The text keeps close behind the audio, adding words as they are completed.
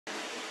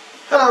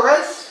Hello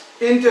guys,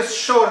 in this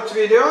short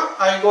video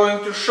I'm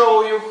going to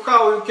show you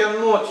how you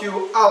can mod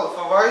your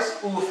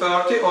Alfawise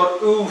U30 or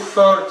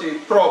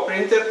U30 Pro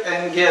printer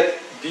and get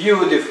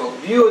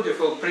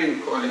beautiful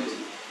print quality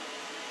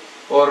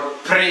or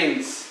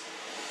prints.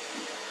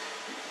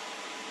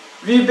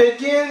 We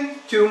begin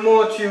to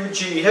mod your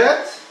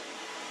G-head.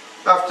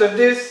 After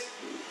this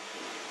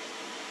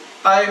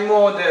I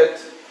modded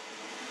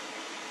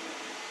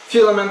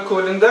filament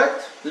cooling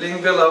duct,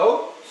 link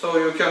below, so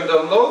you can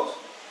download.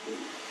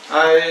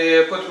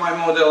 I put my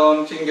model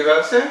on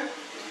Thingiverse,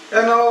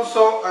 and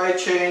also I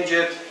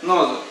changed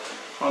nozzle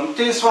from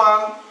this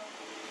one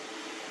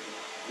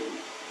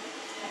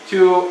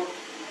to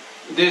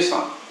this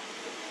one.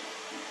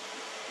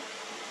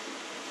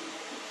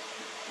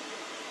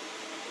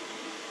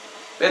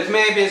 But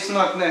maybe it's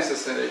not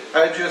necessary.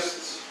 I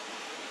just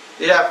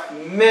have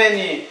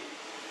many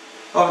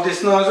of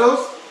these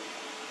nozzles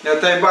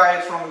that I buy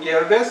it from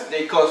Gearbest.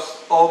 They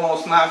cost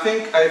almost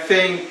nothing. I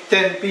think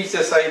 10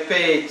 pieces I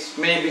paid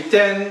maybe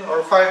 $10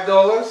 or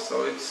 $5,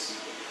 so it's,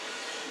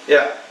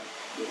 yeah.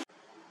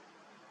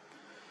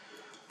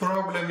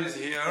 Problem is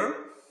here.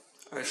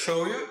 I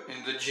show you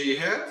in the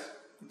G-head.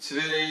 It's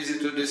very easy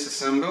to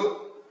disassemble.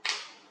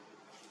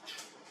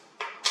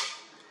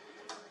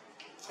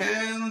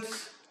 And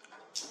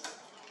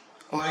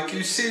like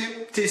you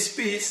see, this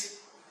piece,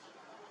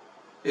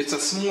 it's a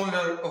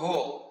smaller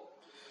hole.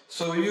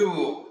 So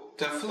your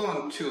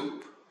Teflon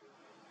tube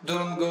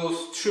don't go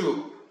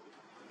through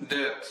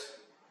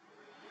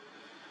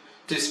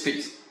this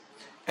piece,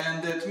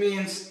 and that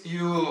means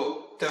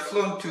your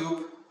Teflon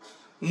tube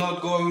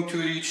not going to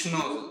reach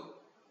nozzle,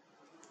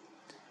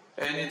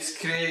 and it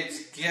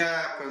creates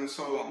gap and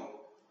so on.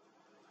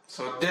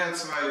 So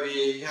that's why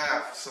we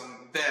have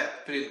some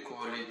bad print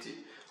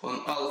quality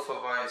on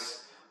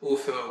Alfawise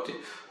U30,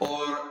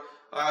 or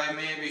I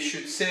maybe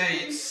should say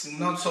it's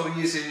not so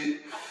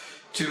easy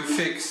to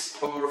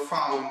fix or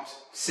found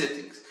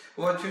settings.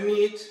 What you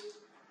need,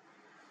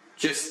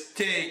 just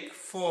take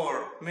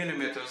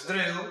 4mm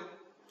drill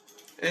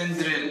and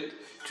drill it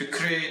to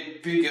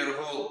create bigger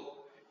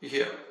hole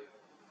here.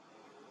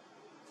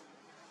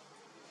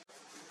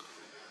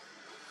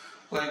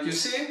 Like you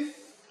see,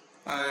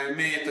 I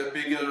made a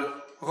bigger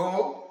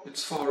hole,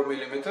 it's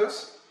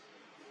 4mm.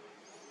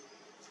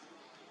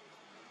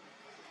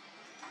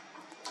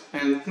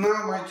 And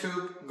now my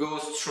tube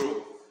goes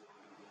through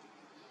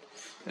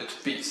that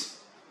piece.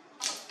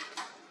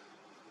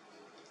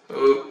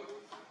 So,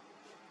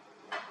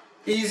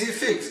 easy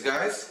fix,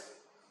 guys.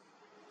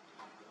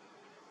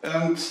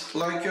 And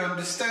like you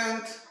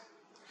understand,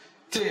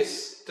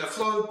 this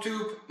Teflon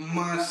tube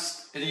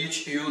must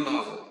reach your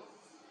nozzle.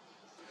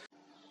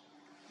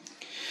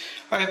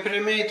 I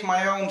pre-made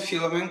my own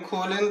filament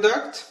cooling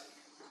duct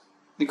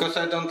because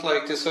I don't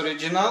like this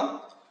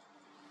original.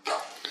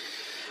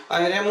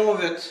 I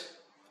removed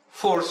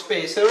 4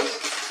 spacers,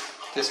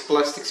 these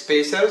plastic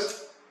spacers,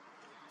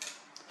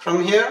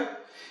 from here,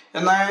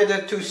 and I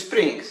added 2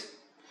 springs.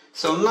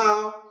 So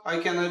now I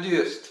can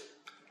adjust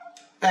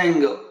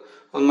angle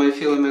on my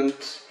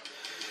filament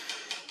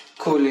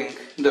cooling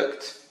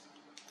duct.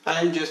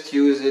 I just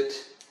use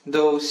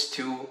those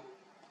 2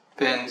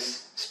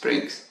 pins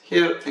springs,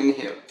 here and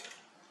here.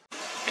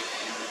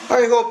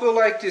 I hope you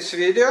like this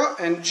video.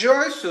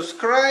 Enjoy,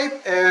 subscribe,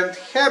 and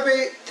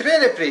happy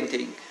 3D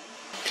printing!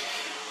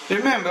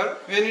 Remember,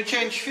 when you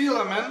change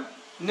filament,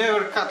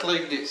 never cut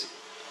like this.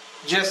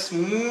 Just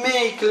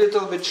make a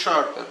little bit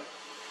sharper.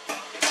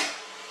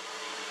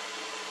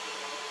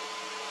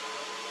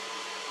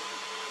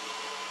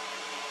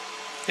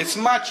 It's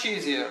much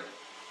easier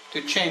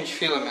to change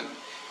filament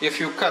if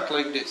you cut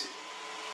like this.